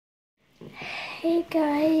Hey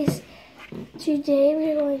guys, today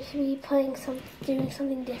we're going to be doing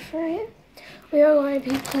something different. We are going to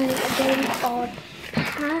be playing a game called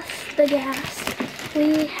Pass the Gas.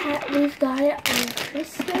 We've got it on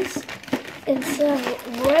Christmas, and so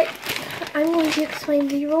I'm going to explain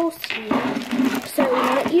the rules to you. So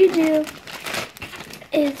what you do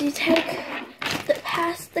is you take the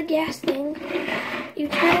Pass the Gas thing, you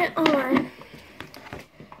turn it on.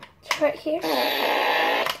 It's right here.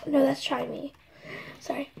 No, that's Try Me.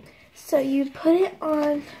 Sorry. So you put it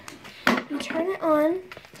on, you turn it on,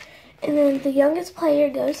 and then the youngest player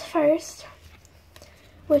goes first,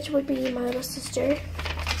 which would be my little sister.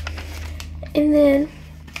 And then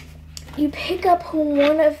you pick up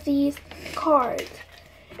one of these cards.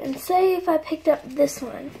 And say if I picked up this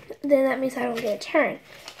one, then that means I don't get a turn.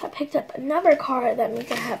 If I picked up another card, that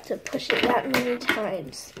means I have to push it that many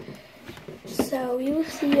times. So you will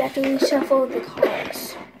see after we shuffle the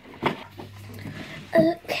cards.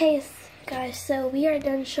 Okay, guys, so we are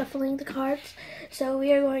done shuffling the cards, so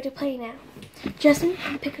we are going to play now. Justin,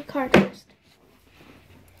 you pick a card first.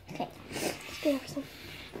 Okay. Let's get over some.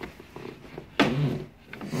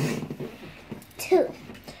 2.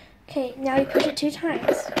 Okay, now you push it 2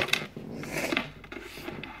 times.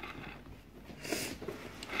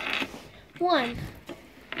 1.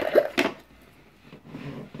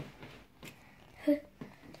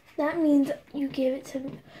 That means you give it to,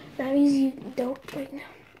 that means you don't, wait, no.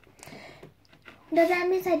 No, that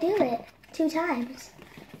means I do it 2 times.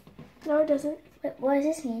 No, it doesn't. Wait, what does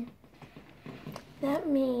this mean? That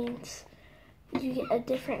means you get a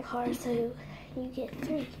different card, so you get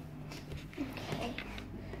 3. Okay.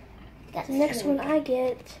 Got The next 3. one I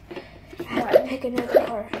get, I have to pick another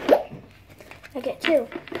card. I get 2.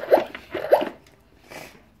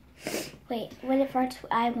 Wait, when it farts,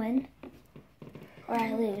 I win? Or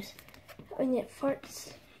I lose? When it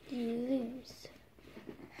farts, you lose.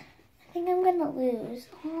 I think I'm gonna lose.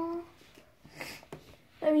 Oh,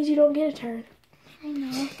 That means you don't get a turn. I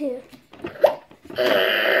know. Two.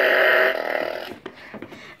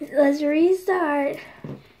 Let's restart.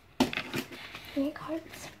 Any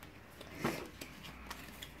cards?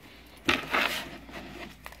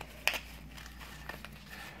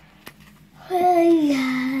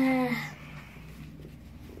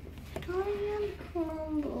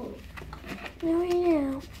 No, right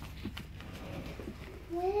now.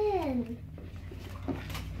 When?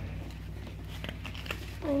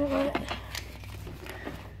 I know what.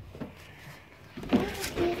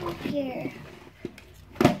 Get up here.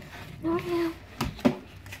 No, right now.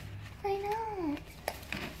 Why not?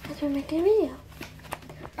 Because we're making a video.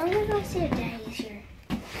 I'm gonna go see if Daddy's here.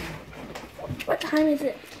 What time is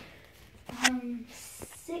it?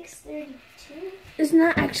 6:32. It's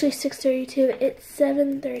not actually 6:32. It's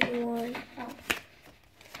 7:31. Oh.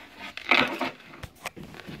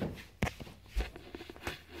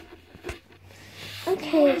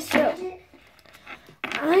 Okay, so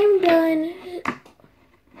I'm done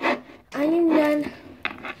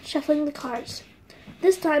shuffling the cards.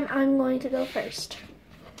 This time I'm going to go first.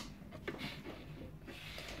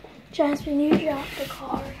 Jasmine, you drop the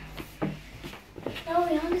card. No,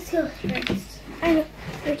 we always go first. I know,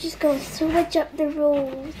 we're just going to switch up the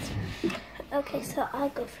rules. Okay, so I'll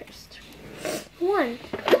go first. 1.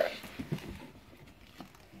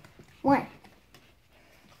 1.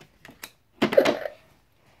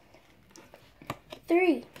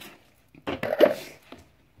 3.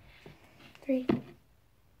 3.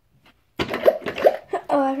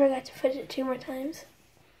 Oh, I forgot to push it 2 more times.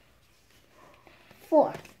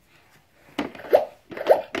 4.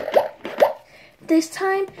 This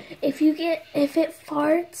time, if it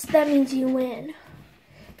farts, that means you win.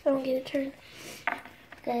 I don't get a turn.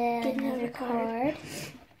 Get another card.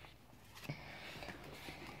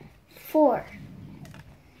 4.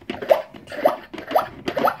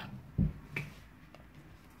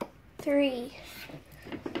 3.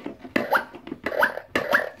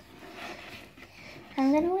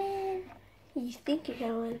 I'm gonna win. You think you're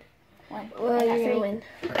gonna win? 1. Well, I got you're 3. gonna win.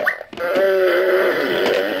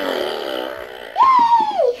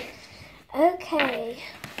 Okay,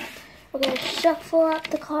 we're gonna shuffle up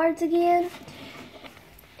the cards again,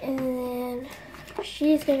 and then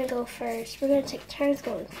she's gonna go first. We're gonna take turns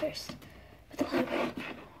going first. Put the card back.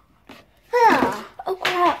 Ah. Oh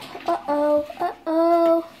crap!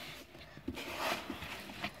 Uh-oh.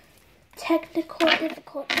 Technical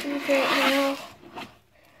difficulties right now.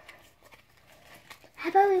 How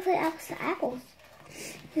about we play apples to apples?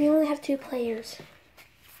 We only have 2 players.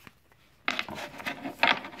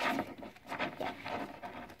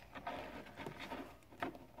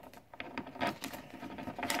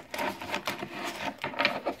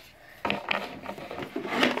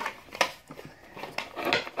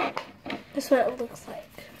 what it looks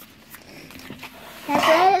like. That's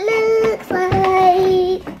what it looks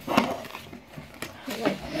like.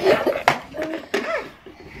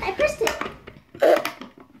 I pressed it.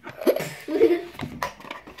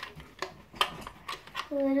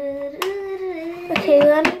 Okay,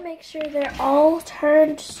 let me make sure they're all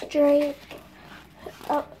turned straight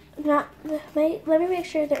up. Let me make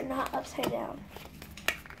sure they're not upside down.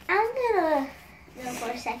 I'm gonna go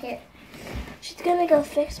for a second. She's gonna go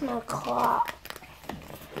fix my clock.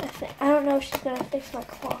 I don't know if she's gonna fix my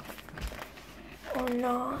clock or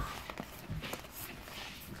not.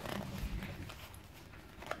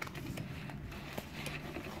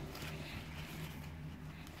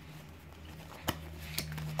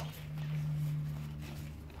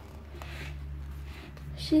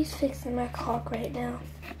 She's fixing my clock right now.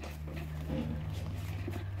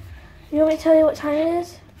 You want me to tell you what time it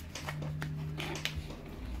is?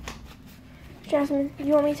 Jasmine,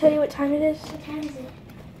 you want me to tell you what time it is? What time is it?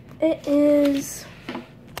 It is...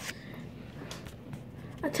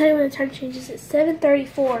 I'll tell you when the time changes. It's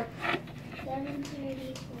 7:34.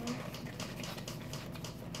 7:34.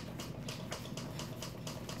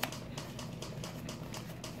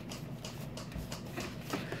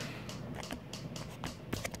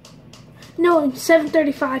 No, it's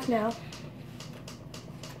 7:35 now.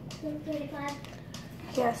 7:35.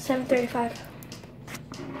 Yeah, 7:35.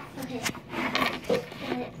 Okay.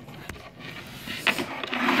 Got it.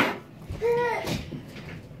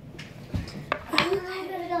 I'm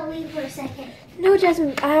gonna go leave for a second. No,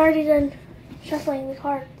 Jasmine, I already done shuffling the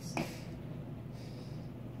cards.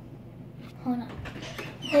 Hold on.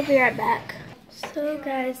 We'll be right back. So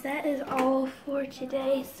guys, that is all for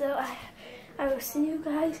today. So I will see you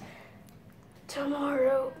guys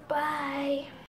tomorrow. Bye.